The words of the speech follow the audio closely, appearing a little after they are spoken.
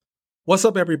What's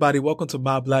up, everybody? Welcome to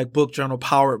My Black Book Journal,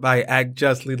 powered by Act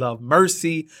Justly, Love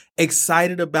Mercy.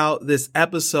 Excited about this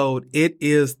episode. It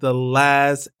is the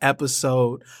last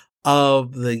episode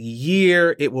of the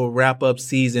year. It will wrap up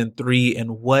season 3,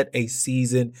 and what a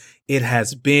season it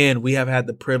has been. We have had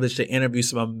the privilege to interview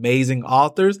some amazing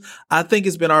authors. I think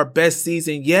it's been our best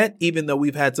season yet, even though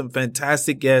we've had some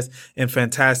fantastic guests and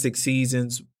fantastic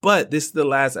seasons. But this is the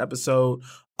last episode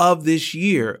of this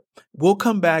year. We'll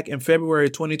come back in February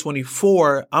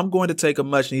 2024. I'm going to take a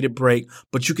much needed break,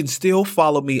 but you can still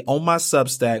follow me on my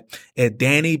Substack at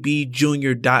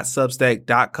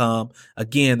DannyBJr.substack.com.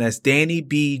 Again, that's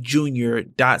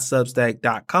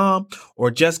DannyBJr.substack.com,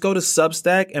 or just go to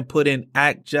Substack and put in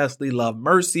Act Justly, Love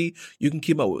Mercy. You can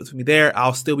keep up with me there.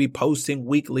 I'll still be posting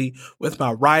weekly with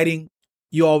my writing.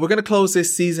 You all, we're going to close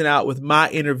this season out with my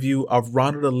interview of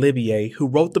Ronald Olivier, who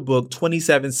wrote the book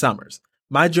 27 Summers.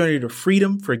 My journey to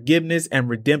freedom, forgiveness, and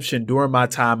redemption during my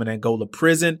time in Angola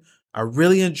prison. I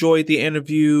really enjoyed the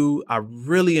interview. I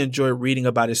really enjoyed reading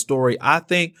about his story. I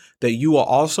think that you will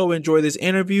also enjoy this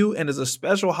interview, and as a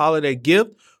special holiday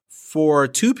gift for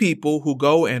 2 people who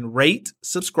go and rate,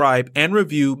 subscribe, and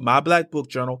review My Black Book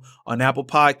Journal on Apple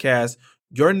Podcasts,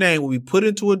 your name will be put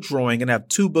into a drawing and have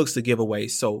 2 books to give away.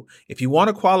 So if you want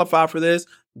to qualify for this,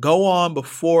 go on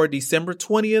before December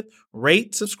 20th,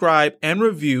 rate, subscribe, and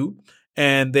review.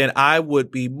 And then I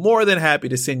would be more than happy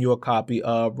to send you a copy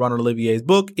of Ronald Olivier's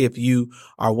book if you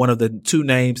are one of the 2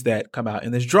 names that come out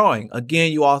in this drawing.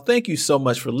 Again, you all, thank you so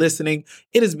much for listening.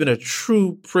 It has been a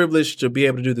true privilege to be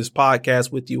able to do this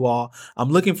podcast with you all.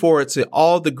 I'm looking forward to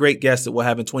all the great guests that we'll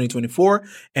have in 2024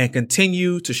 and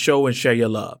continue to show and share your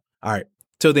love. All right.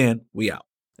 Till then, we out.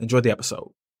 Enjoy the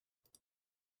episode.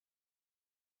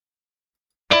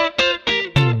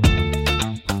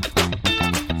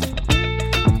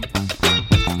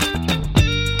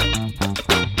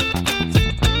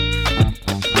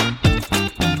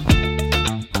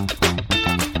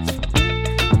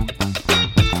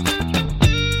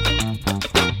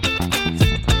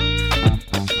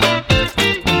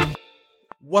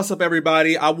 What's up,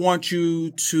 everybody? I want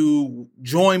you to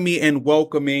join me in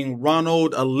welcoming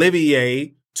Ronald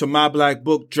Olivier to My Black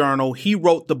Book Journal. He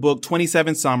wrote the book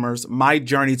 27 Summers, My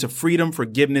Journey to Freedom,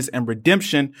 Forgiveness, and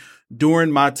Redemption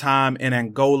during my time in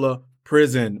Angola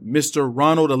prison. Mr.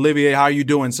 Ronald Olivier, how are you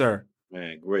doing, sir?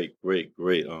 Man, great. Very,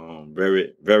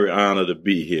 very honored to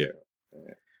be here.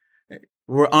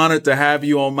 We're honored to have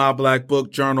you on My Black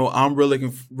Book Journal. I'm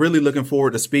really looking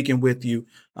forward to speaking with you.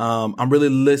 I'm really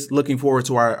looking forward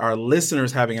to our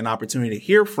listeners having an opportunity to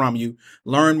hear from you,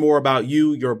 learn more about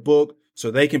you, your book,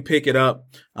 so they can pick it up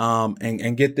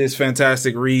and get this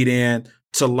fantastic read in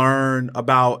to learn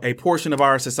about a portion of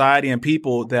our society and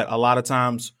people that a lot of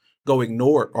times go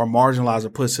ignored or marginalized or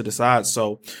pushed to the side.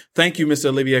 So thank you, Mr.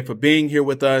 Olivier, for being here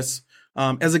with us.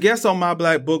 As a guest on My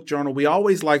Black Book Journal, we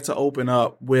always like to open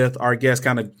up with our guests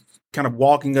kind of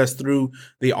walking us through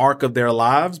the arc of their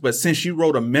lives. But since you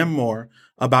wrote a memoir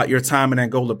about your time in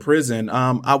Angola prison,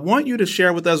 I want you to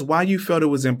share with us why you felt it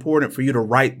was important for you to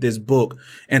write this book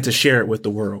and to share it with the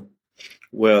world.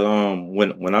 Well,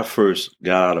 when I first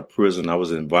got out of prison, I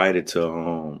was invited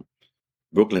to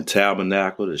Brooklyn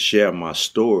Tabernacle to share my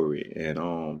story,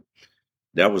 and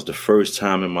that was the first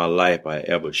time in my life I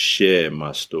ever shared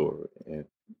my story,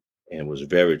 and was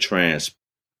very transparent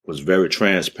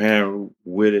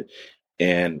with it.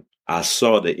 And I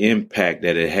saw the impact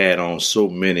that it had on so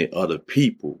many other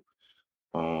people.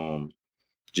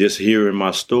 Just hearing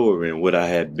my story and what I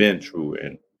had been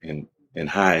through and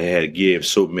how I had given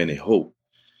so many hope.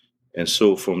 And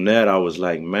so from that, I was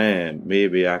like, man,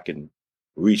 maybe I can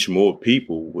reach more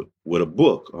people with a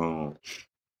book.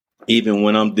 Even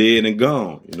when I'm dead and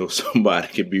gone, somebody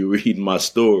could be reading my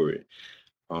story.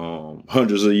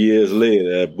 Hundreds of years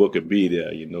later, that book could be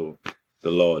there, the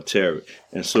Lord tarry.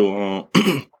 And so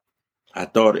I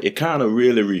thought it kind of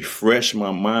really refreshed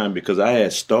my mind, because I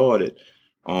had started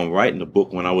writing the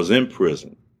book when I was in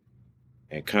prison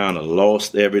and kind of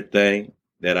lost everything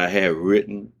that I had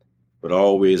written, but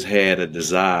always had a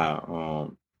desire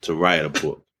to write a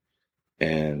book.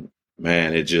 And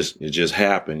man, it just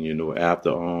happened,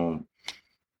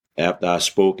 after I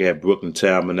spoke at Brooklyn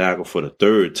Tabernacle for the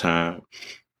 3rd time.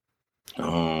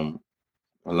 A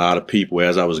lot of people,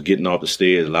 as I was getting off the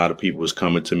stairs, a lot of people was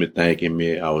coming to me, thanking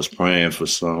me. I was praying for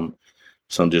some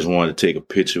just wanted to take a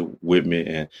picture with me,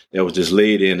 and there was this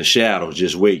lady in the shadows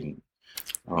just waiting.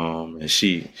 And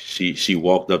she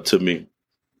walked up to me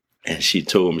and she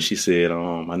told me, she said,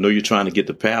 I know you're trying to get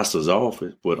the pastor's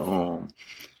office, but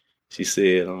she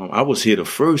said, I was here the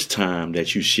first time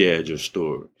that you shared your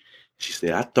story. She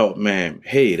said, I thought, man,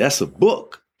 hey, that's a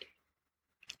book.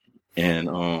 And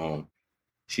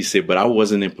She said, but I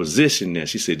wasn't in position then.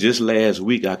 She said, just last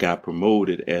week, I got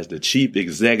promoted as the chief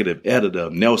executive editor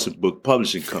of Nelson Book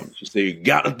Publishing Company. She said, you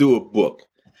got to do a book.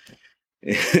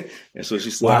 And so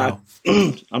she said, Wow.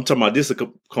 I'm talking about this is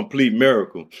a complete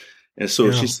miracle. And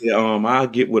so she said, I'll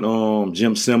get with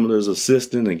Jim Simler's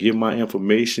assistant and give my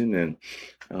information, and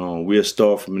we'll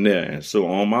start from there. And so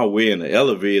on my way in the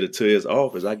elevator to his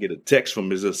office, I get a text from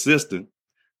his assistant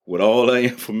with all that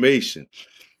information.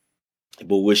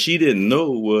 But what she didn't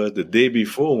know was the day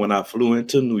before when I flew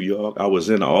into New York, I was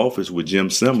in the office with Jim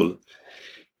Simler.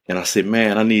 And I said,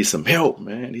 man, I need some help,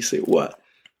 man. He said, what?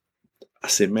 I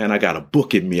said, man, I got a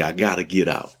book in me. I got to get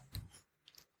out.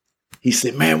 He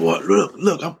said, man, what?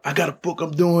 Look, I got a book I'm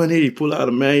doing here. He pulled out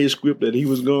a manuscript that he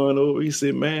was going over. He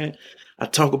said, man, I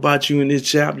talk about you in this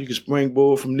chapter. You can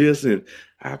springboard from this, and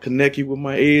I'll connect you with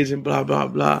my agent, blah, blah,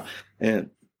 blah. And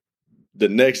the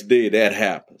next day that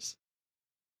happens.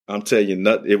 I'm telling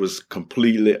you, it was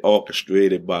completely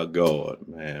orchestrated by God,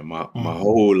 man. My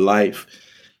whole life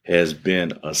has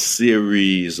been a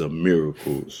series of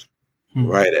miracles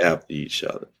right after each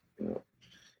other. You know?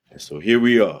 And so here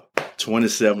we are,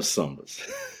 27 summers.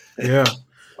 Yeah.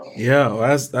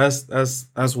 Well,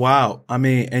 that's wild. I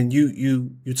mean, and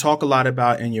you talk a lot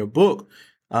about in your book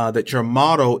that your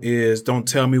motto is "Don't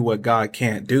tell me what God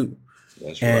can't do."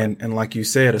 That's right. And like you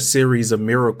said, a series of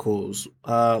miracles.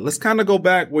 Let's kind of go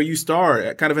back where you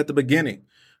started, kind of at the beginning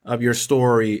of your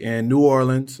story in New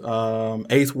Orleans,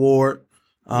 8th Ward.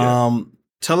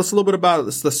 Tell us a little bit about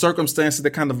the circumstances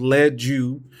that kind of led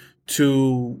you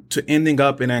to ending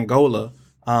up in Angola.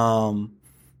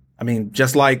 I mean,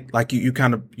 just like you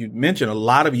mentioned, a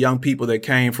lot of young people that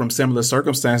came from similar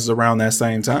circumstances around that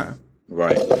same time.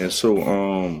 Right. And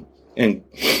so, and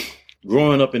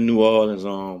growing up in New Orleans,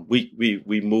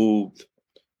 we moved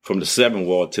from the 7th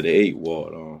Ward to the 8th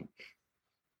Ward.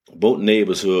 Both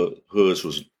neighborhoods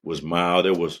was mild.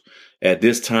 At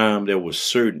this time, there was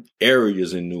certain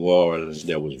areas in New Orleans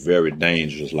that was very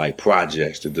dangerous, like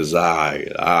projects, the Desire,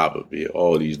 the Iberville,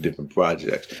 all these different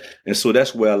projects. And so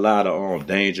that's where a lot of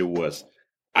danger was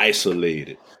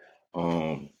isolated.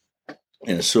 And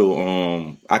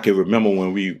so I can remember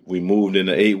when we moved in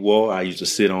the 8th Ward, I used to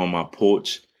sit on my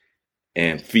porch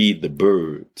and feed the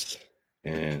birds.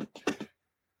 And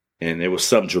there was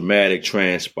something dramatic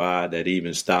transpired that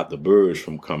even stopped the birds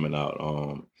from coming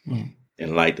out.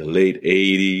 In like the late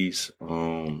 80s,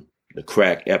 the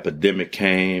crack epidemic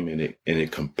came and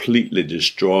it completely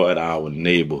destroyed our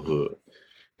neighborhood.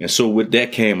 And so with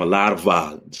that came a lot of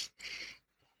violence.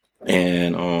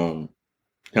 And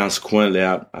consequently,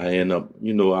 I ended up,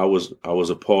 I was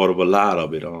a part of a lot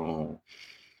of it.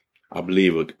 I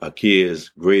believe a kid's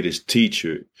greatest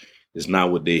teacher is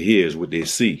not what they hear, it's what they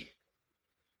see.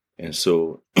 And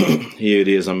so here it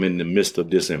is, I'm in the midst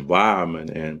of this environment,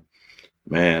 and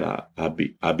man,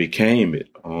 I became it.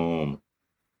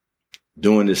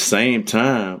 During the same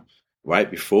time, right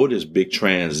before this big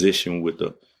transition with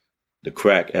the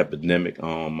crack epidemic,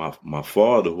 my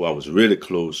father, who I was really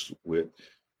close with,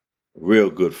 real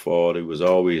good father, he was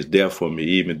always there for me,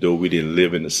 even though we didn't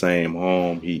live in the same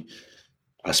home.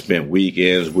 I spent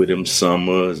weekends with him,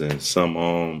 summers and some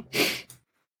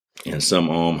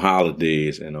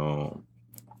holidays, and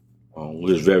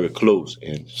we was very close.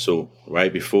 And so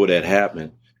right before that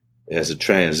happened, there's a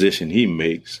transition he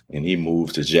makes, and he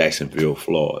moves to Jacksonville,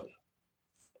 Florida.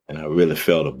 And I really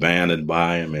felt abandoned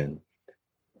by him, and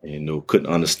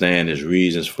couldn't understand his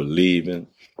reasons for leaving.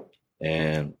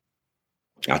 And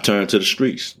I turned to the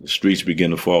streets. The streets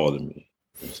began to follow me.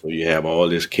 And so you have all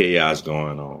this chaos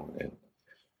going on, and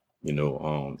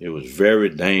it was very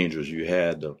dangerous. You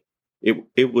had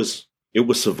it was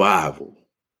survival.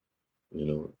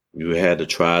 You had to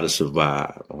try to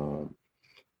survive.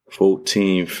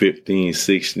 14, 15,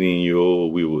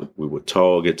 16-year-old, we were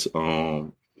targets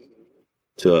to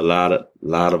a lot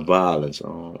of violence.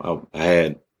 I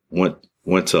had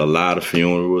went to a lot of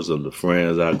funerals of the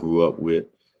friends I grew up with.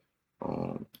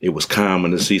 It was common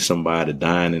to see somebody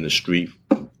dying in the street,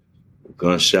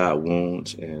 gunshot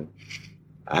wounds, and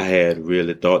I had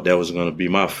really thought that was going to be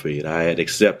my fate. I had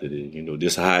accepted it.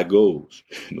 This is how it goes.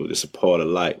 This is a part of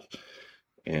life.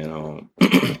 And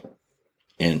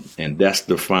and that's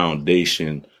the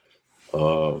foundation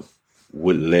of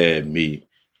what led me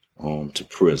to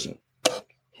prison.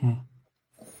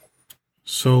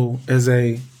 So as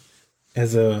a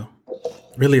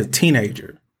really a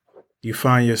teenager, you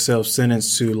find yourself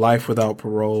sentenced to life without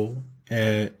parole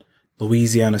at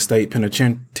Louisiana State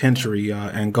Penitentiary,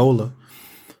 Angola.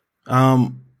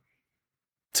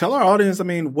 Tell our audience,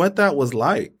 what that was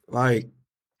like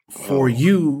for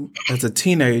you as a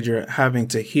teenager, having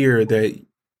to hear that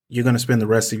you're going to spend the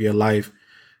rest of your life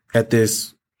at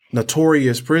this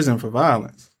notorious prison for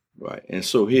violence. Right. And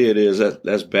so here it is.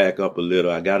 Let's back up a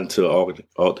little. I got into an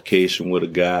altercation with a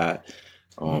guy.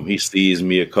 He sees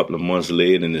me a couple of months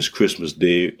later, and it's Christmas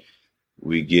Day.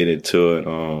 We get into it.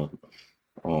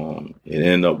 It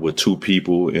ended up with two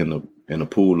people in a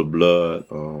pool of blood.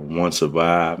 One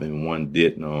survived and one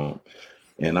didn't.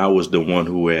 And I was the one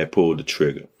who had pulled the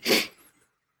trigger.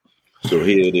 So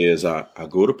here it is. I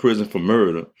go to prison for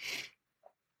murder,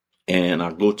 and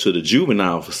I go to the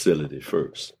juvenile facility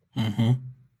first.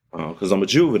 Because I'm a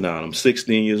juvenile. I'm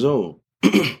 16 years old.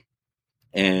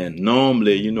 And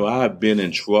normally, I've been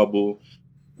in trouble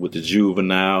with the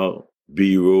juvenile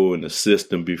bureau and the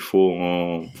system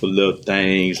before for little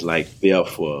things like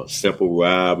theft or simple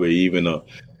robbery, even like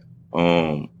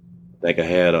I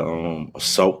had a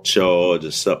assault charge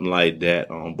or something like that,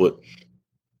 but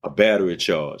a battery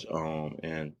charge.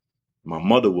 And my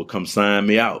mother would come sign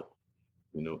me out,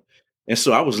 And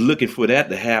so I was looking for that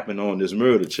to happen on this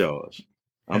murder charge.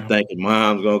 I'm thinking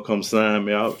mom's gonna come sign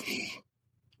me out.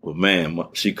 Well, man,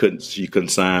 she couldn't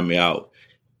sign me out.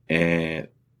 And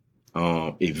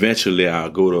eventually I'll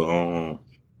go to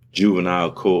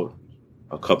juvenile court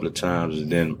a couple of times,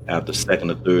 and then after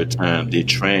second or third time, they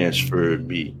transferred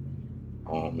me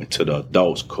into the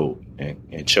adults court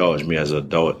and charged me as an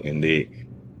adult, and they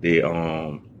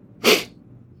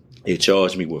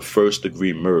charged me with first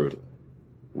degree murder,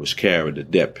 which carried the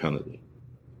death penalty.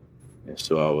 And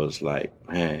so I was like,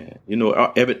 man,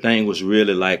 everything was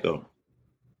really like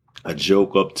a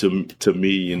joke up to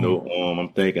me, I'm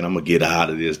thinking I'm gonna get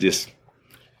out of this. This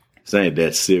ain't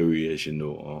that serious,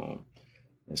 And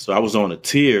so I was on a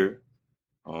tier,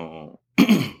 a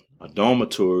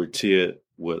dormitory tier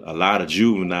with a lot of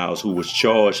juveniles who was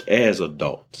charged as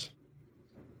adults.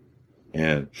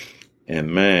 And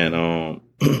man,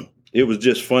 it was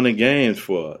just fun and games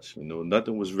for us.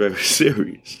 Nothing was very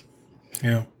serious.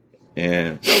 Yeah.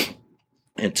 And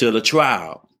until the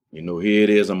trial, here it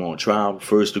is. I'm on trial for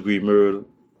first degree murder,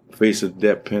 facing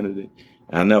death penalty.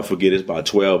 And I'll never forget, it's about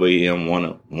 12 a.m.,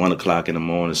 1 o'clock in the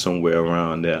morning, somewhere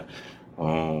around there.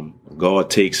 God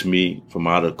takes me from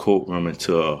out of the courtroom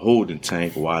into a holding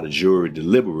tank while the jury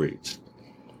deliberates.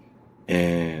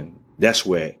 And that's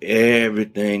where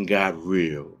everything got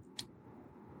real.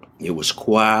 It was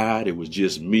quiet. It was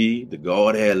just me. The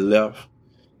guard had left.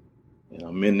 And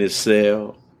I'm in this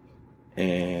cell.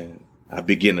 And I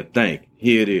begin to think,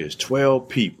 here it is, 12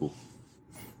 people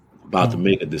about to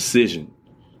make a decision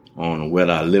on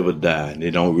whether I live or die. And they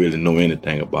don't really know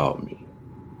anything about me.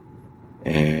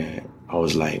 And I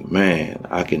was like, man,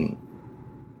 I can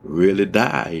really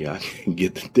die here. I can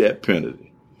get the death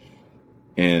penalty.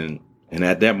 And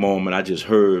at that moment, I just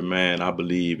heard, man, I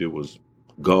believe it was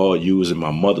God using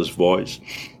my mother's voice.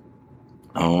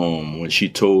 When she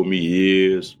told me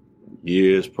years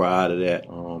prior to that,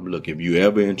 look, if you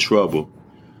ever in trouble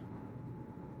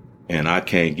and I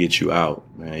can't get you out,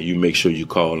 man, you make sure you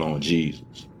call on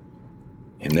Jesus.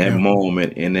 In that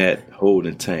moment, in that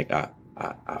holding tank, I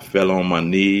fell on my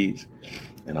knees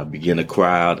and I began to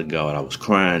cry out to God. I was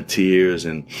crying tears,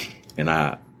 and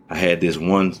I had this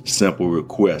one simple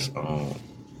request,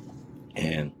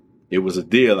 and it was a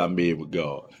deal I made with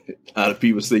God. A lot of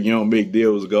people say you don't make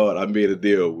deals with God. I made a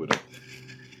deal with him.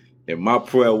 And my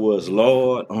prayer was,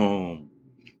 Lord,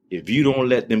 if you don't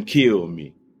let them kill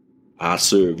me, I'll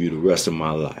serve you the rest of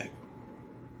my life.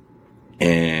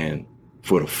 And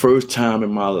for the first time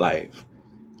in my life,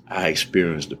 I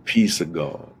experienced the peace of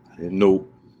God. I didn't know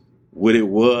what it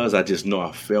was. I just know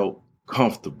I felt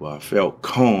comfortable. I felt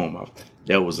calm.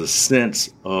 There was a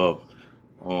sense of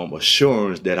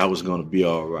assurance that I was going to be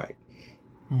all right.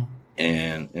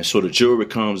 And so the jury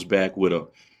comes back with a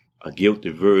guilty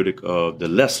verdict of the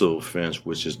lesser offense,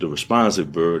 which is the responsive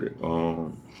verdict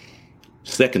on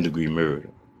second degree murder,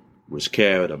 which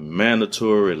carried a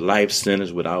mandatory life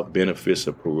sentence without benefits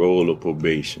of parole or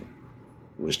probation.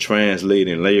 Which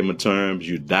translated in layman terms,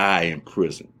 you die in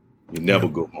prison. You never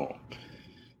go home.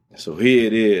 So here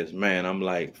it is, man. I'm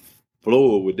like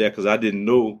floored with that because I didn't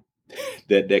know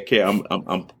that carry.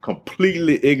 I'm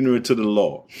completely ignorant to the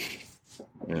law.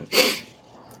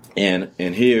 And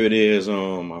here it is.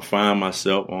 I find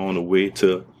myself on the way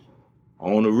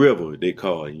on the river. They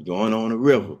call it. You're going on the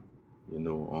river,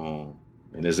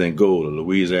 and it's Angola,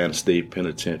 Louisiana State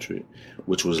Penitentiary,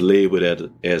 which was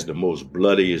labeled as the most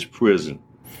bloodiest prison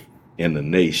in the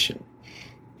nation,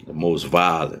 the most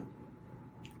violent.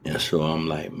 And so I'm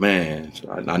like, man,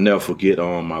 I never forget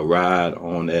on my ride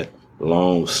on that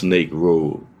long snake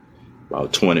road,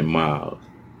 about 20 miles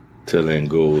to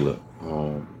Angola.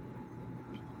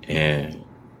 And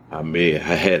I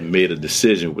had made a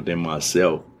decision within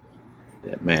myself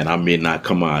that, man, I may not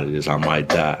come out of this. I might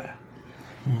die.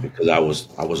 Because I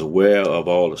was aware of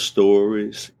all the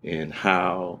stories and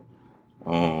how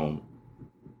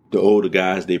the older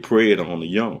guys, they preyed on the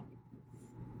young,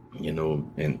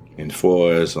 and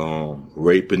far as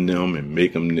raping them and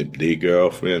making them their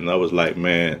girlfriend. I was like,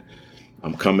 man,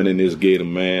 I'm coming in this gate,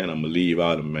 man. I'm gonna leave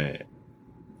out a man,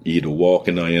 either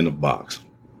walking or in a box.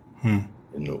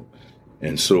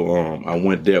 And so I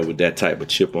went there with that type of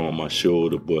chip on my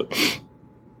shoulder, but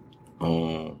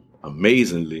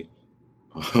amazingly,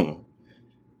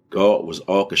 God was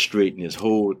orchestrating this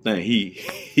whole thing.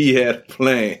 He had a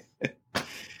plan,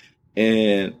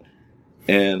 and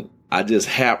I just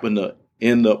happened to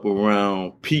end up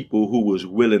around people who was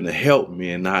willing to help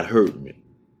me and not hurt me.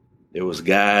 There was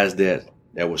guys that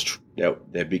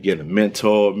began to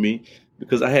mentor me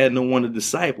because I had no one to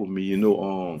disciple me.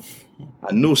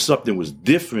 I knew something was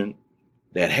different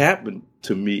that happened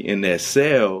to me in that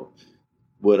cell,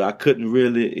 but I couldn't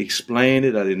really explain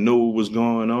it. I didn't know what was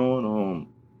going on.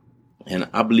 And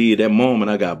I believe that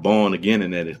moment I got born again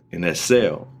in that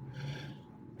cell.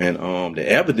 And the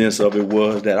evidence of it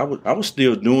was that I was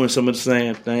still doing some of the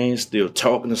same things, still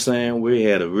talking the same way,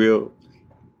 had a real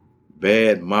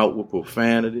bad mouth with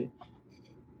profanity.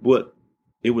 But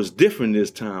it was different this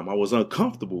time. I was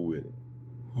uncomfortable with it.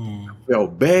 I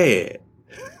felt bad,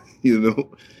 Yeah.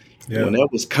 When that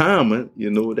was common,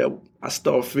 that I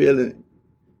started feeling,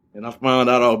 and I found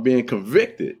out I was being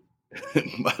convicted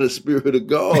by the Spirit of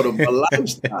God of my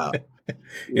lifestyle.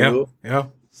 You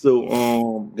know?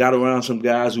 So got around some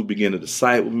guys who began to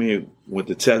disciple me, went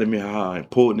to telling me how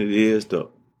important it is to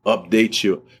update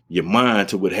your mind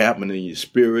to what happened in your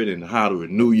spirit and how to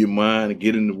renew your mind and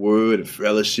get in the Word and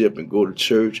fellowship and go to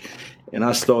church. And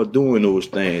I started doing those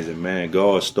things, and man,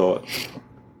 God started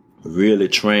really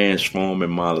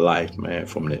transforming my life, man,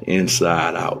 from the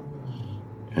inside out.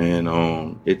 And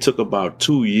it took about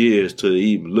 2 years to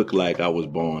even look like I was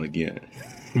born again.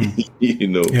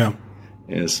 Yeah.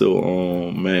 And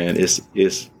so, man,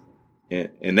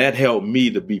 and that helped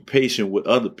me to be patient with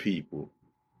other people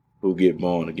who get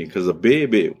born again. Because a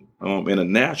baby, in a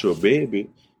natural baby,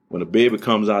 when a baby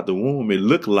comes out the womb, it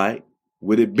look like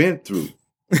what it been through.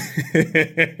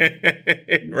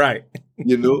 Right.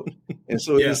 And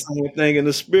so it's the same thing in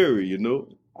the spirit,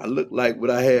 I looked like what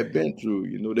I had been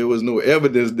through. There was no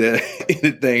evidence that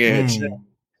anything had changed.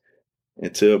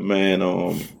 Until, man,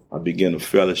 I began to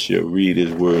fellowship, read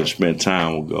His Word, spend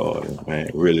time with God, and,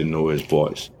 man, really know His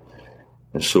voice.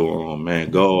 And so, man,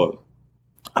 God,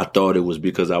 I thought it was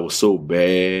because I was so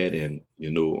bad and,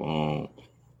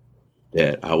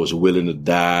 that I was willing to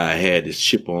die. I had this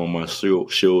chip on my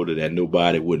shoulder that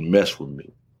nobody would mess with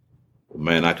me. But,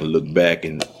 man, I can look back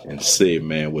and say,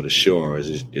 man, with assurance,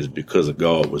 it's because of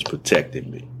God was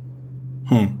protecting me.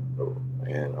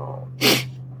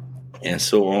 And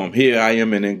so here I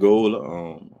am in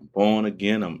Angola, born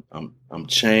again. I'm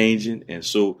changing, and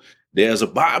so there's a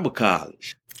Bible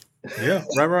college.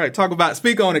 Right.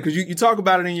 Speak on it, because you talk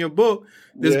about it in your book.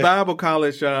 This Bible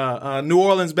college, New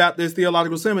Orleans Baptist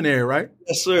Theological Seminary, right?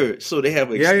 Yes, sir. So they have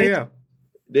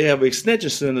They have an extension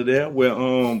center there where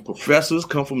professors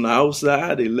come from the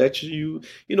outside. They lecture you,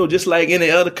 just like any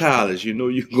other college.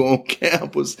 You go on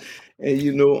campus, and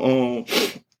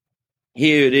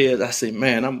here it is. I say,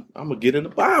 man, I'm gonna get into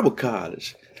Bible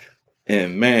college,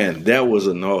 and man, that was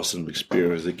an awesome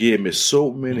experience. It gave me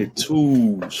so many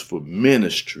tools for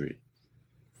ministry,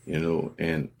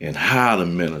 and how to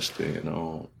minister,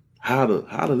 how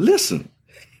to listen.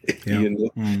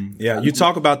 You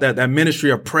talk about that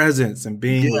ministry of presence and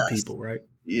being with people, right?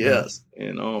 Yes,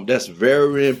 and that's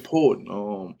very important.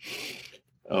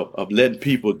 Of letting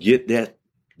people get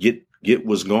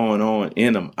what's going on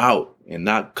in them out, and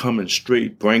not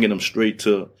bringing them straight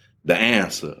to the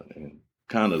answer, and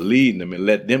kind of leading them and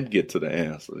let them get to the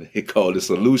answer. They call it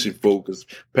solution focused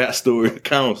pastoral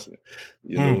counseling,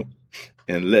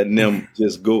 and letting them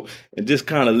just go and just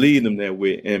kind of lead them that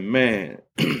way. And man,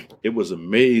 it was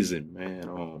amazing,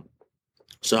 man.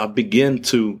 So I began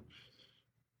to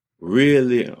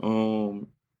really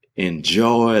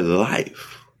enjoy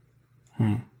life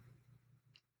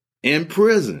in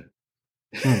prison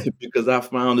because I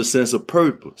found a sense of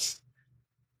purpose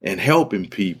and helping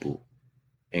people,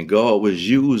 and God was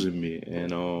using me.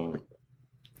 And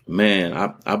man,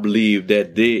 I believe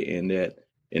that day in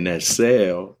that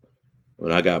cell,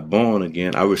 when I got born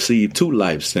again, I received 2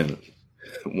 life sentences.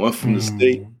 One from the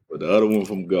state, but the other one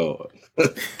from God.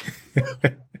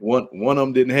 One of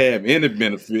them didn't have any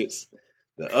benefits.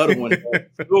 The other one had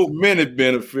so many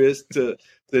benefits that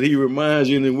He reminds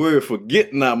you in the Word,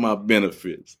 forget not my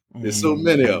benefits. There's so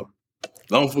many of them.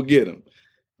 Don't forget them.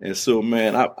 And so,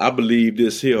 man, I believe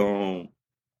this here.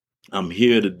 I'm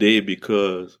here today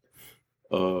because,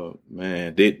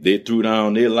 man, they threw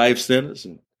down their life sentence,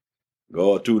 and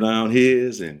God threw down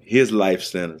his, and his life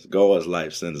sentence, God's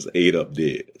life sentence, ate up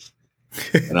theirs,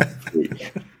 and I'm free.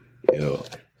 You know,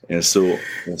 and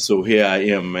so here I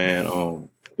am, man.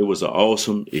 It was an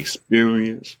awesome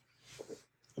experience.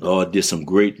 God did some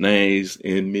great things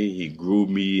in me. He grew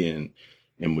me and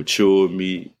matured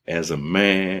me as a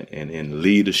man and in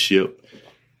leadership.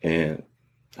 And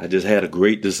I just had a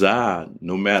great desire,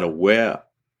 no matter where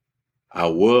I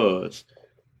was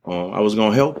going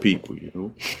to help people, you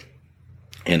know.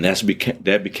 And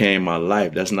that became my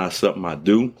life. That's not something I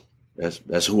do.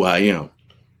 That's who I am.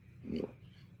 You know?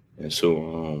 And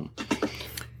so,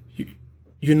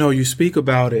 you speak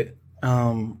about it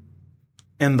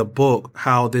in the book,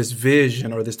 how this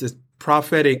vision or this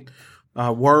prophetic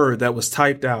word that was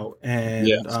typed out, and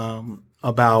yes.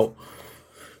 About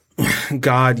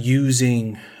God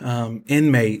using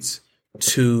inmates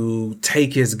to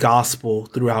take his gospel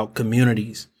throughout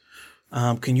communities.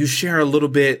 Can you share a little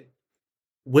bit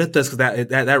with us? Because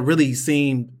that really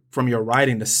seemed from your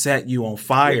writing to set you on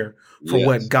fire for yes.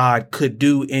 what God could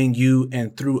do in you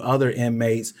and through other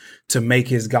inmates to make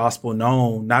his gospel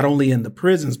known, not only in the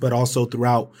prisons, but also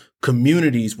throughout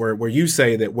communities where you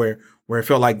say that where it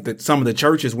felt like that some of the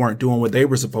churches weren't doing what they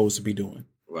were supposed to be doing.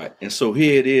 Right. And so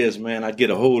here it is, man. I get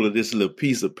a hold of this little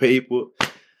piece of paper.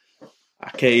 I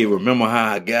can't even remember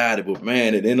how I got it, but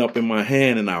man, it ended up in my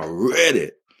hand and I read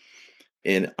it.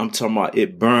 And I'm talking about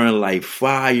it burned like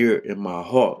fire in my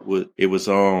heart. It was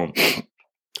a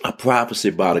prophecy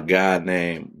about a guy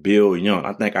named Bill Young.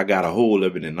 I think I got a hold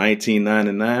of it in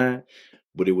 1999,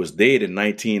 but it was dated in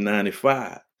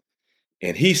 1995.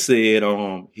 And he said,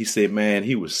 man,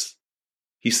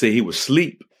 he said he was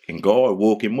asleep and God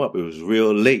woke him up. It was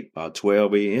real late, about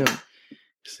 12 a.m.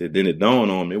 He said, then it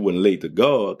dawned on him, it wasn't late to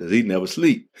God because he never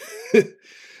sleep.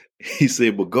 He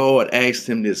said, but God asked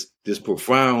him this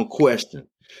profound question.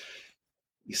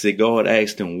 He said, God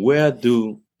asked him, where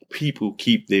do people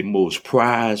keep their most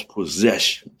prized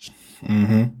possessions?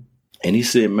 Mm-hmm. And he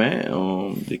said,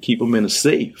 man, they keep them in a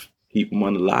safe, keep them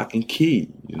under lock and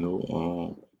key. You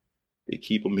know, they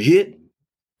keep them hidden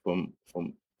from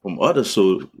others,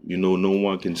 so you know no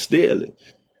one can steal it.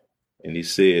 And he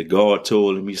said, God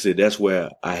told him, he said, that's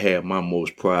where I have my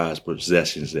most prized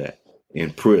possessions at,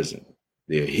 in prison.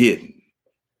 They're hidden.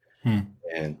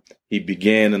 And he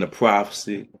began in the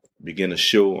prophecy, began to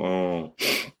show,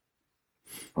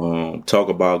 talk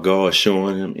about God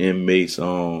showing him inmates,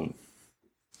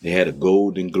 they had a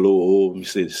golden glow over them. He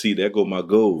said, see, there go my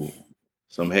gold.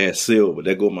 Some had silver,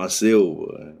 there go my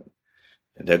silver.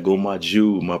 And there go my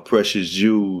jewels, my precious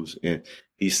jewels. And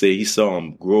he said he saw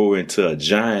him grow into a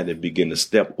giant and begin to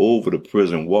step over the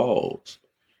prison walls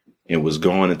and was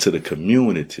going into the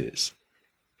communities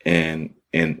and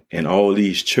all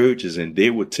these churches. And they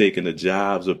were taking the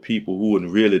jobs of people who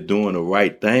weren't really doing the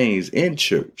right things in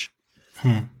church.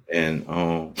 And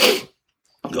God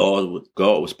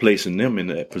was placing them in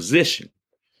that position.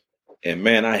 And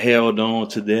man, I held on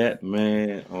to that,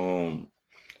 man.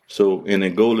 So in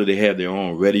Angola, they have their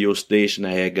own radio station.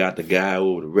 I had got the guy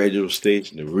over the radio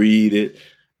station to read it.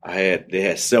 They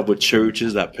had several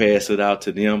churches. I passed it out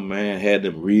to them, man. Had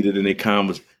them read it in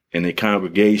their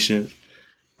congregations.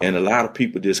 And a lot of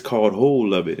people just caught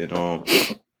hold of it.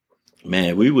 And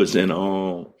man, we was in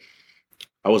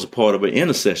I was a part of an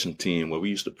intercession team where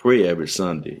we used to pray every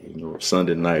Sunday. You know,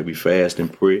 Sunday night we fast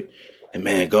and pray. And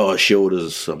man, God showed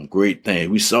us some great things.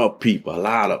 We saw people,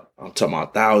 I'm talking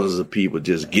about thousands of people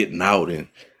just getting out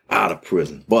of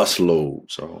prison, bus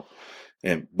loads.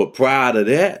 But prior to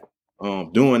that,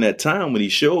 during that time when he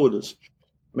showed us,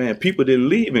 man, people didn't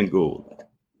leave Angola.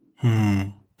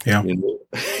 Yeah. You know,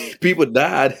 people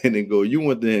died in Angola. You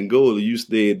went to Angola, you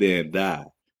stayed there and died.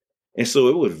 And so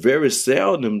it was very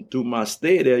seldom through my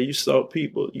stay there, you saw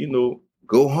people, you know,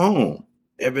 go home.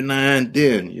 Every now and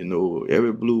then, you know,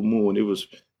 every blue moon, it was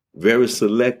very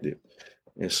selective.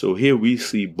 And so here we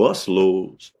see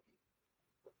busloads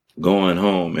going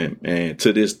home. And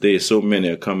to this day, so many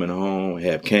are coming home,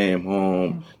 have came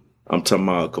home. I'm talking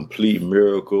about a complete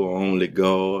miracle, only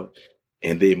God.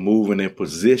 And they moving in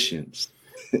positions.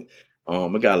 I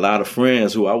got a lot of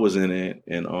friends who I was in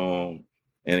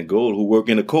Angola who work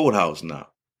in the courthouse now,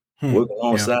 working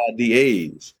alongside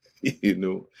DAs, you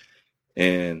know.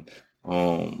 And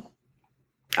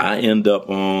I end up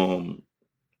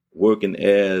working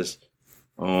as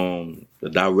the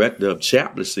director of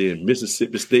chaplaincy in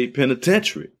Mississippi State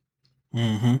Penitentiary,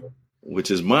 which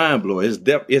is mind blowing.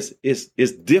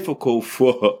 It's difficult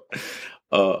for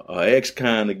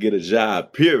ex-con to get a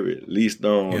job, period, at least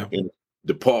Yeah. in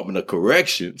the Department of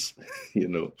Corrections, you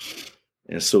know.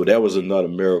 And so that was another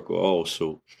miracle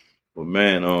also. But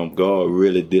man, God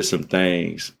really did some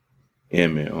things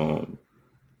in me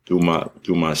through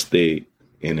my stay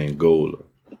in Angola.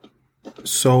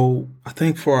 So I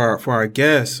think for our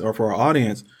guests or for our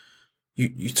audience,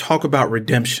 you talk about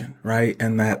redemption, right?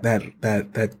 And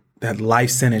that life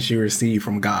sentence you received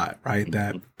from God, right?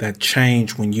 That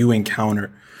change when you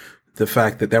encountered the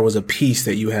fact that there was a peace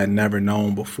that you had never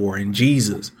known before in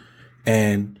Jesus.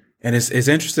 And it's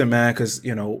interesting, man, because,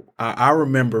 you know, I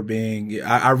remember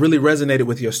I really resonated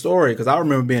with your story because I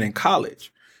remember being in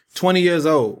college, 20 years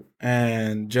old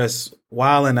and just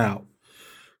wilding out.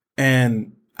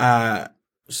 And I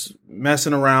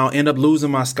messing around, end up losing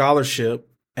my scholarship.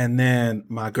 And then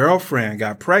my girlfriend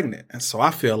got pregnant. And so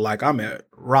I feel like I'm at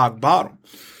rock bottom.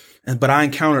 But I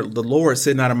encountered the Lord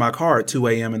sitting out of my car at 2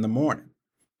 a.m. in the morning.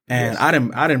 And yes.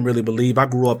 I didn't really believe. I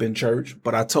grew up in church,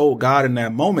 but I told God in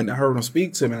that moment, I heard him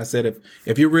speak to me. And I said,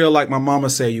 if you're real like my mama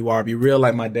say you are, if you're real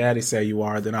like my daddy say you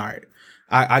are, then all right,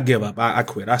 I give up. I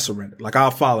quit. I surrender. Like,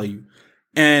 I'll follow you.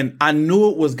 And I knew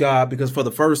it was God because for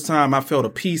the first time, I felt a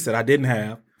peace that I didn't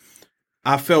have.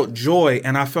 I felt joy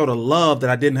and I felt a love that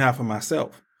I didn't have for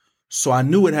myself. So I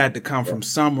knew it had to come from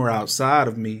somewhere outside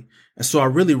of me. And so I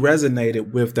really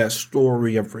resonated with that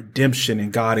story of redemption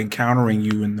and God encountering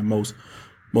you in the most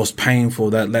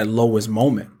painful, that lowest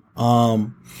moment.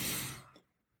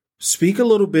 Speak a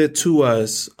little bit to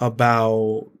us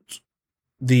about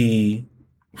the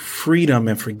freedom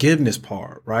and forgiveness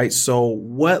part, right? So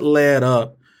what led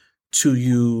up to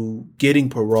you getting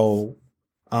parole?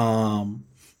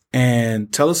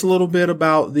 And tell us a little bit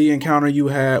about the encounter you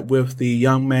had with the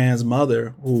young man's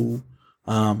mother who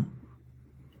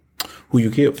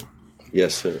you killed.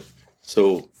 Yes, sir.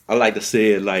 So I like to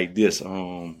say it like this.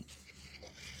 I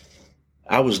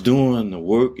was doing the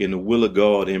work in the will of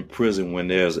God in prison when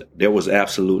there was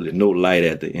absolutely no light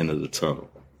at the end of the tunnel.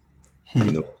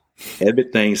 You know,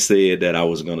 everything said that I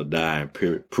was going to die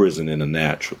in prison in the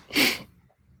natural.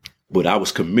 But I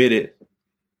was committed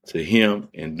to him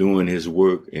and doing his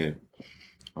work. And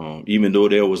even though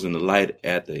there wasn't a light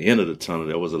at the end of the tunnel,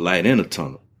 there was a light in the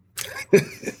tunnel.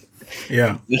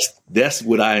 Yeah. That's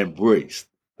what I embraced,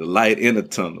 the light in the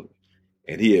tunnel.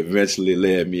 And he eventually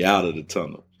led me out of the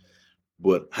tunnel.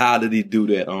 But how did he do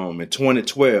that? In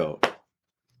 2012,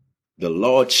 the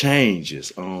law changes.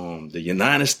 The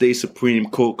United States Supreme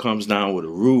Court comes down with a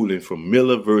ruling from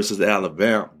Miller versus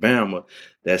Alabama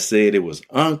that said it was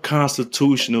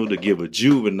unconstitutional to give a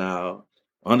juvenile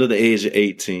under the age of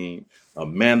 18 a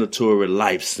mandatory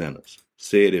life sentence.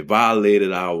 Said it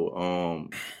violated our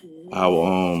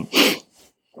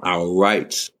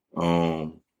rights,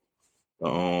 the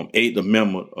Eighth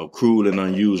Amendment of cruel and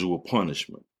unusual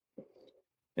punishment.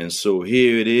 And so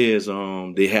here it is,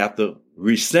 they have to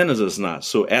re-sentence us now.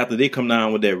 So after they come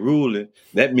down with that ruling,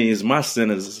 that means my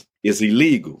sentence is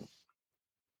illegal.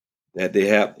 That they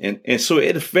have, and so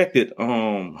it affected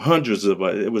hundreds of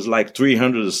us. It was like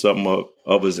 300 or something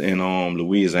of us in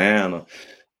Louisiana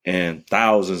and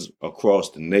thousands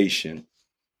across the nation.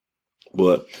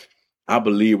 But I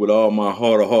believe with all my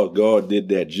heart of heart, God did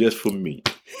that just for me.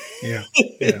 Yeah,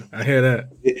 I hear that.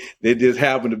 They just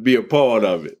happened to be a part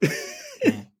of it.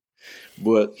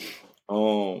 But,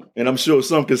 and I'm sure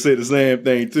some can say the same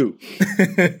thing too.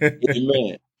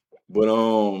 Amen.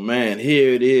 But, man,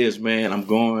 here it is, man.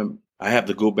 I have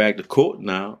to go back to court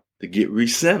now to get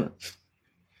re-sentenced.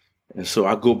 And so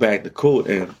I go back to court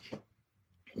and,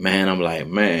 man, I'm like,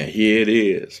 man, here it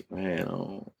is,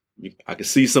 man. I can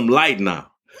see some light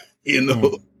now, you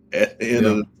know, at the end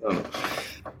of the tunnel.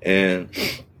 And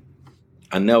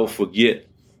I never forget,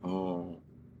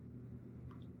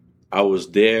 I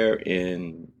was there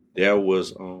and there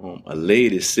was a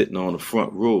lady sitting on the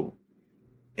front row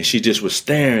and she just was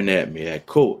staring at me at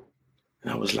court.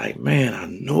 And I was like, man, I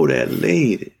know that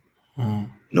lady.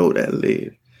 Know that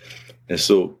lady. And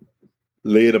so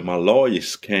later my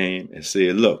lawyers came and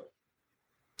said, look,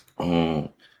 man,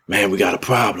 we got a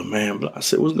problem, man. I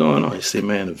said, what's going on? He said,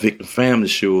 man, the victim family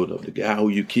showed up, the guy who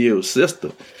you killed,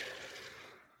 sister.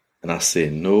 And I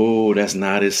said, no, that's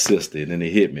not his sister. And then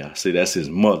it hit me. I said, that's his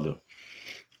mother.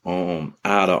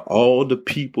 Out of all the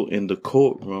people in the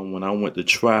courtroom when I went to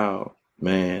trial,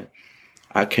 man,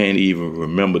 I can't even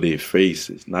remember their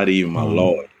faces, not even my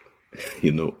lawyer,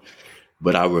 you know.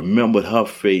 But I remembered her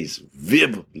face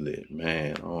vividly,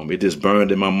 man. It just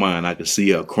burned in my mind. I could see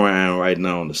her crying right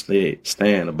now on the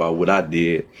stand about what I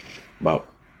did,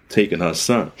 about taking her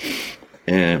son.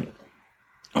 And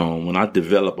when I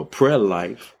developed a prayer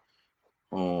life,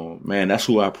 man, that's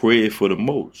who I prayed for the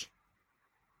most.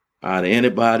 out of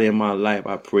anybody in my life,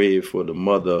 I prayed for the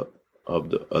mother of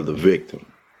the victim,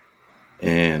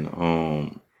 and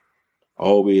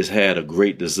always had a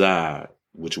great desire,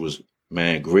 which was,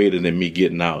 man, greater than me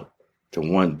getting out, to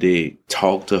one day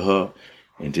talk to her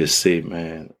and just say,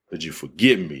 man, could you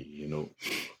forgive me,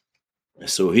 And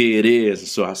so here it is. And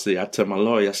so I tell my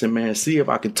lawyer, I said, man, see if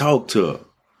I can talk to her.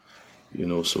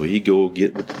 So he go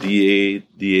get with the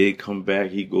DA come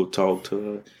back, he go talk to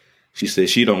her. She said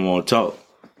she don't want to talk.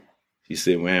 She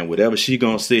said, man, whatever she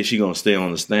gonna say, she gonna stay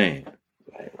on the stand.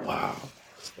 Like, wow.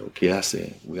 Okay, I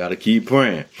said, we gotta keep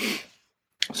praying.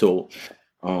 So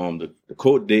the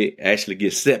court date actually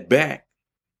gets set back,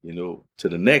 to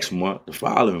the next month, the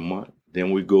following month.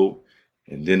 Then we go,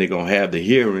 and then they're gonna have the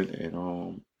hearing,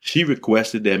 and she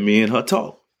requested that me and her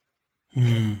talk.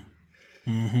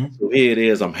 Mm-hmm. So here it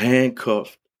is, I'm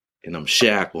handcuffed and I'm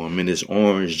shackled. I'm in this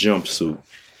orange jumpsuit.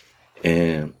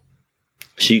 And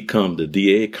the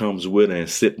DA comes with her and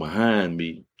sit behind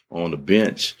me on the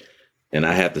bench. And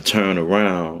I have to turn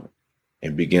around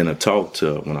and begin to talk to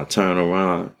her. When I turn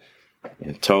around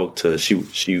and talk to her, she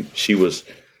was,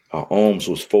 her arms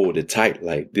was folded tight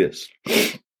like this.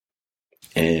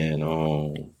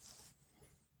 And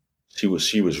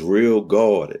she was real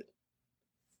guarded.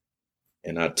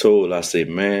 And I told her, I said,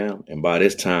 ma'am, and by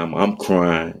this time I'm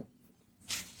crying.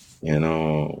 And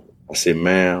I said,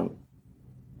 ma'am,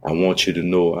 I want you to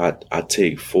know I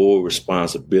take full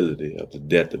responsibility of the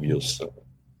death of your son.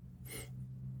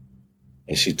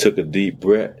 And she took a deep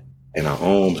breath, and her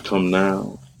arms come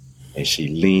down, and she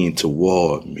leaned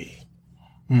toward me.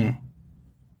 And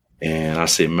I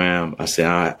said, ma'am,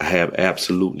 I have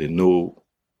absolutely no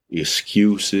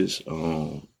excuses.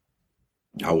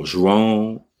 I was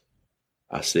wrong.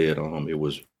 I said, it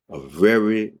was a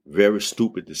very, very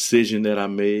stupid decision that I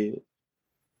made.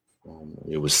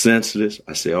 It was senseless.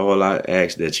 I said, all I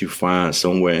ask that you find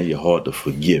somewhere in your heart to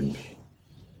forgive me.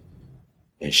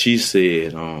 And she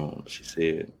said,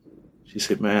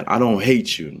 man, I don't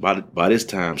hate you. By this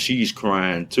time, she's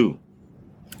crying too.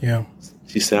 Yeah.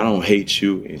 She said, I don't hate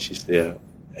you. And she said,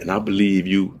 and I believe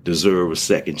you deserve a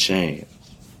second chance.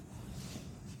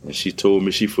 And she told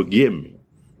me she forgive me.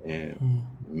 And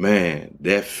man,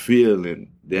 that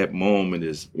feeling, that moment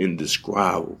is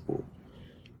indescribable.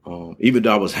 Even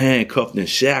though I was handcuffed and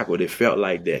shackled, it felt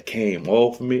like that came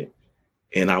off me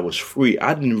and I was free.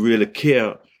 I didn't really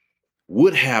care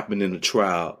what happened in the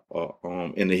trial or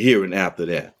in the hearing after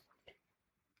that,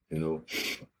 And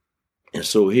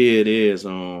so here it is,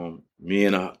 me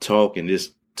and her talking.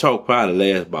 This talk probably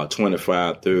lasts about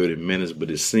 25, 30 minutes, but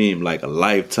it seemed like a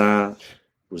lifetime.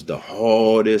 It was the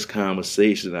hardest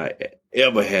conversation I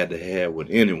ever had to have with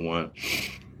anyone.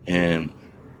 And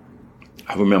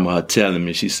I remember her telling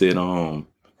me, she said, I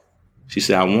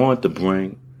want to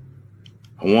bring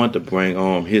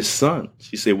his son.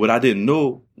 She said, what I didn't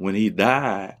know when he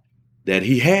died, that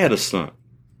he had a son.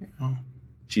 Yeah.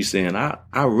 She said,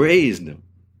 I raised him.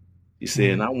 She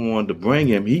said, and I wanted to bring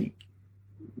him. He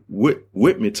with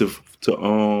me to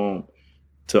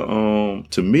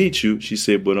meet you. She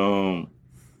said, but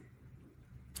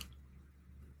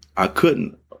I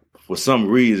couldn't. For some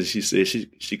reason, she said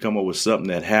she come up with something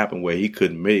that happened where he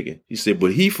couldn't make it. She said,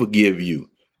 but he forgive you.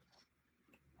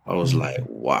 I was like,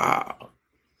 wow.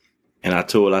 And I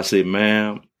told her, I said,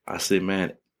 ma'am,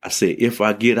 if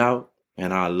I get out,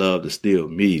 and I'd love to still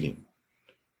meet him.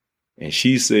 And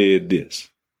she said this.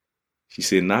 She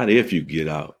said, not if you get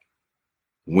out,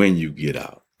 when you get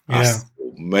out. Yeah. I said,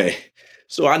 oh, man.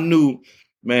 So I knew,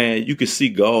 man, you could see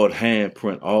God's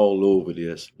handprint all over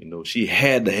this. She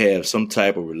had to have some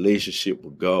type of relationship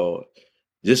with God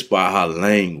just by her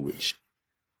language.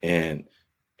 And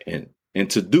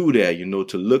to do that,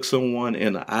 to look someone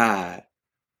in the eye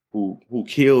who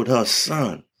killed her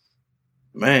son,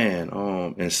 man,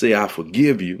 and say, I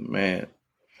forgive you, man,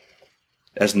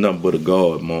 that's nothing but a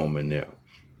God moment there.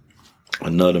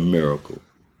 Another miracle.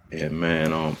 And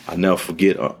man, I never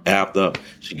forget after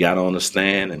she got on the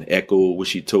stand and echoed what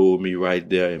she told me right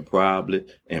there in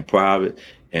private.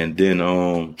 And then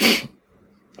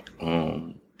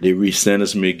they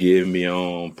resentenced me, gave me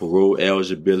parole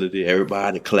eligibility,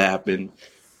 everybody clapping.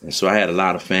 And so I had a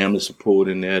lot of family support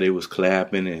in there. They was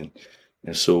clapping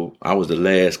and so I was the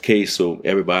last case, so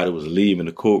everybody was leaving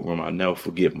the courtroom. I'll never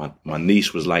forget, my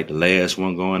niece was like the last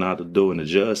one going out the door, and the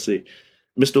judge said,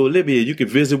 Mr. Olivier, you can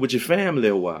visit with your family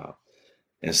a while.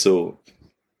 And so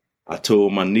I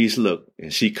told my niece, look,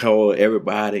 and she called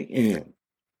everybody in.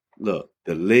 Look,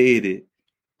 the lady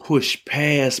pushed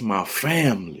past my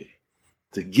family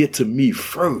to get to me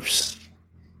first.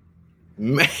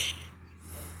 Man.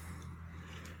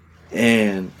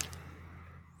 And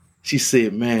She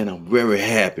said, man, I'm very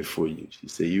happy for you. She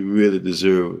said, you really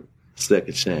deserve a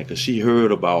second chance. Because she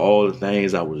heard about all the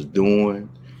things I was doing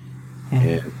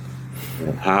and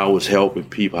how I was helping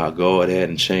people, how God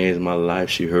hadn't changed my life.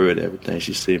 She heard everything.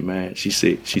 She said, man, she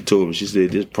told me, she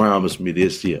said, just promise me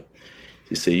this year.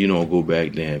 She said, you don't go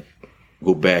back there,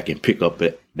 go back and pick up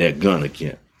that gun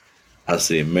again. I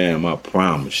said, ma'am, I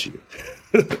promise you.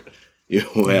 You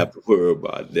don't have to worry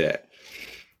about that.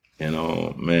 And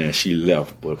man, she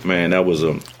left. But man, that was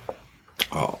a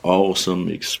awesome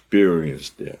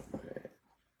experience there, man.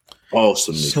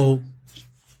 Awesome. So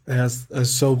that's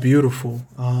so beautiful.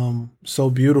 So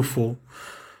beautiful.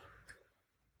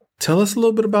 Tell us a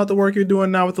little bit about the work you're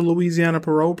doing now with the Louisiana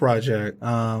Parole Project.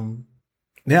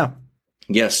 Yeah.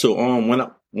 Yeah. So when I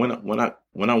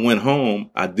went home,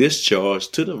 I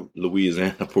discharged to the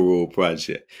Louisiana Parole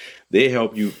Project. They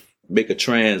help you make a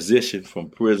transition from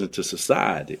prison to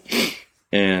society.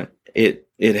 And it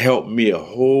helped me a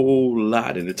whole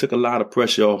lot. And it took a lot of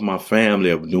pressure off my family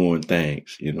of doing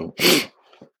things, you know.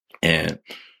 And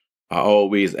I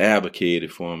always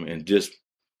advocated for them. And just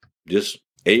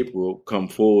April come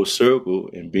full circle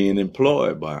and being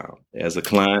employed by them as a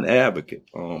client advocate.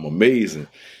 Amazing.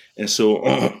 And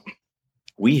so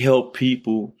we help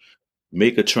people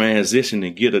make a transition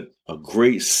and get a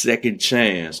great second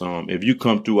chance. If you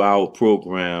come through our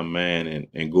program, man,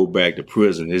 and go back to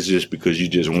prison, it's just because you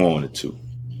just wanted to.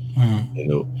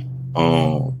 You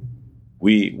know,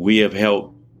 we have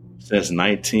helped since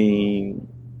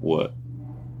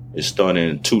it started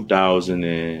in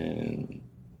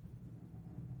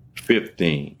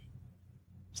 2015.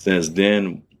 Since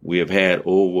then, we have had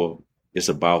it's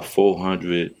about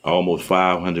 400, almost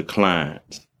 500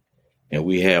 clients. And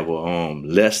we have a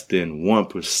less than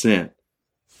 1%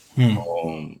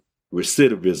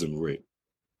 recidivism rate,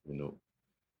 you know.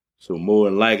 So more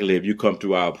than likely, if you come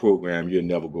through our program, you'll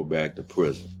never go back to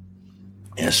prison.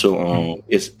 And so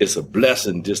it's a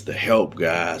blessing just to help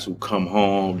guys who come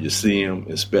home. You see them,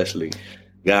 especially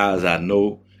guys I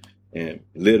know and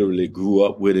literally grew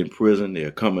up with in prison.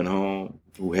 They're coming home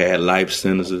who had life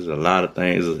sentences. A lot of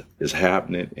things is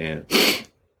happening, and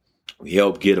we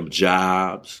help get them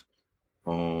jobs.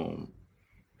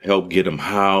 Help get them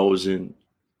housing,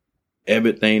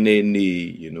 everything they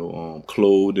need, you know,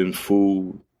 clothing,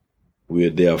 food. We're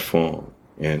there for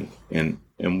them,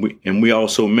 and we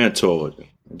also mentor them,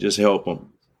 just help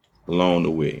them along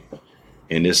the way.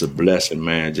 And it's a blessing,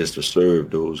 man, just to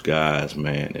serve those guys,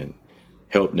 man, and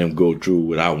help them go through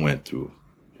what I went through.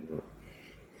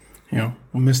 Yeah.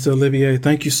 Well, Mr. Olivier,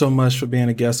 thank you so much for being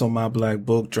a guest on My Black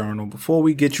Book Journal. Before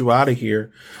we get you out of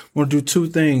here, I want to do two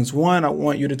things. One, I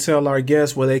want you to tell our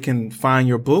guests where they can find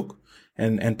your book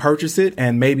and purchase it,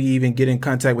 and maybe even get in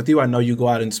contact with you. I know you go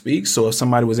out and speak. So if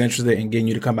somebody was interested in getting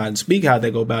you to come out and speak, how'd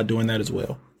they go about doing that as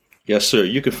well? Yes, sir.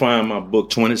 You can find my book,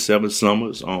 27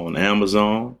 Summers, on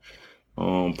Amazon,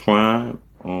 Prime.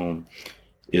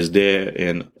 Is there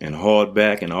in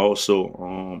hardback and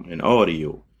also in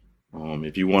audio.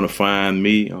 If you want to find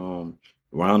me,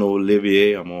 Ronald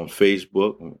Olivier, I'm on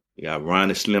Facebook. You got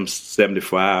Ronnie Slim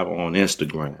 75 on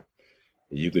Instagram.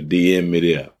 You could DM me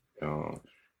there.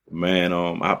 Man,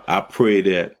 I pray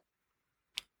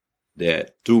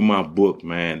that through my book,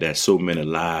 man, that so many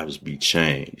lives be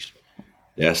changed.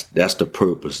 That's the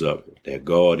purpose of it, that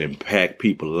God impact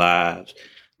people's lives,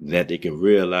 that they can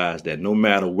realize that no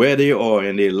matter where they are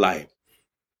in their life,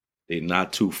 they're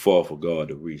not too far for God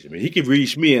to reach them. He can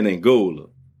reach me in Angola,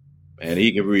 and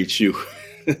he can reach you.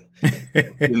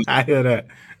 I hear that.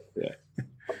 Yeah.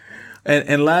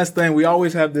 And last thing, we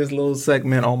always have this little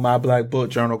segment on My Black Book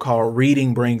Journal called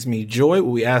Reading Brings Me Joy,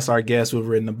 where we ask our guests who've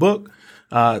written a book,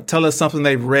 tell us something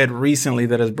they've read recently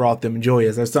that has brought them joy.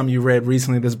 Is there something you read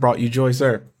recently that's brought you joy,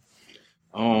 sir?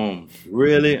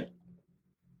 Really,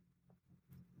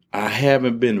 I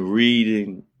haven't been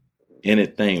reading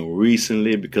anything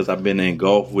recently because I've been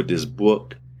engulfed with this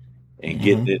book and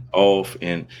getting it off.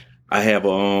 And I have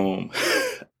a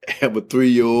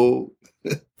 3-year-old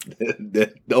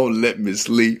that don't let me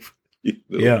sleep. You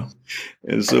know? Yeah.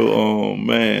 And so,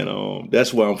 man,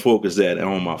 that's where I'm focused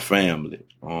on my family,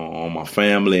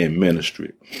 and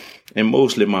ministry, and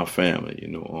mostly my family. You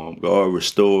know, God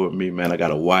restored me, man. I got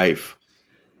a wife,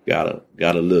 got a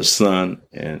little son,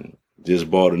 and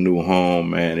just bought a new home,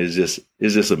 man. It's just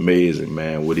amazing,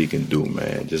 man, what he can do,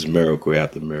 man. Just miracle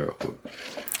after miracle.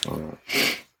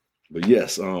 But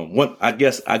yes, I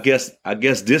guess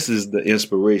this is the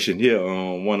inspiration here.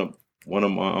 One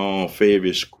of my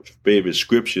favorite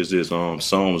scriptures is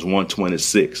Psalms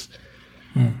 126.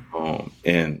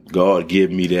 And God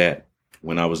gave me that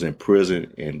when I was in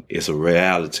prison, and it's a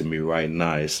reality to me right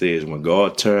now. It says, when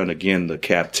God turned again the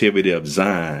captivity of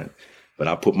Zion, but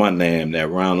I put my name there,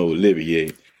 Ronald,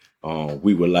 Olivier,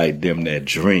 we were like them that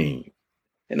dream.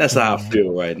 And that's how I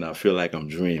feel right now. I feel like I'm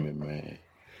dreaming, man.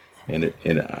 And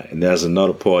there's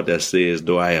another part that says,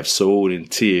 though I have sowed in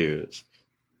tears,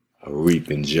 I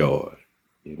reap in joy.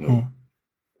 You know,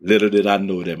 little did I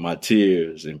know that my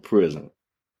tears in prison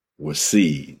were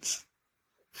seeds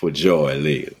for joy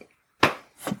later.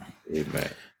 Amen.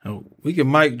 We can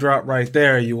mic drop right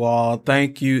there, you all.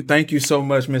 Thank you. Thank you so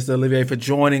much, Mr. Olivier, for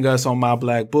joining us on My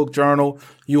Black Book Journal.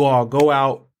 You all go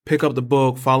out, pick up the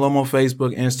book, follow him on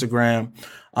Facebook, Instagram.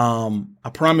 I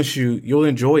promise you, you'll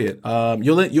enjoy it.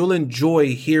 You'll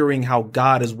enjoy hearing how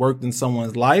God has worked in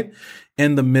someone's life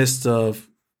in the midst of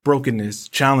brokenness,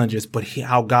 challenges, but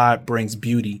how God brings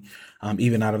beauty,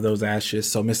 even out of those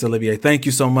ashes. So, Mr. Olivier, thank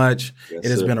you so much. Yes, it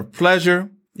has sir. been a pleasure.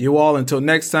 You all, until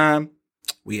next time,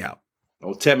 we out.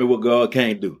 Don't tell me what God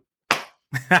can't do.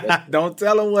 Don't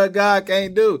tell him what God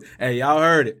can't do. Hey, y'all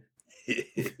heard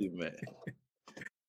it. Amen.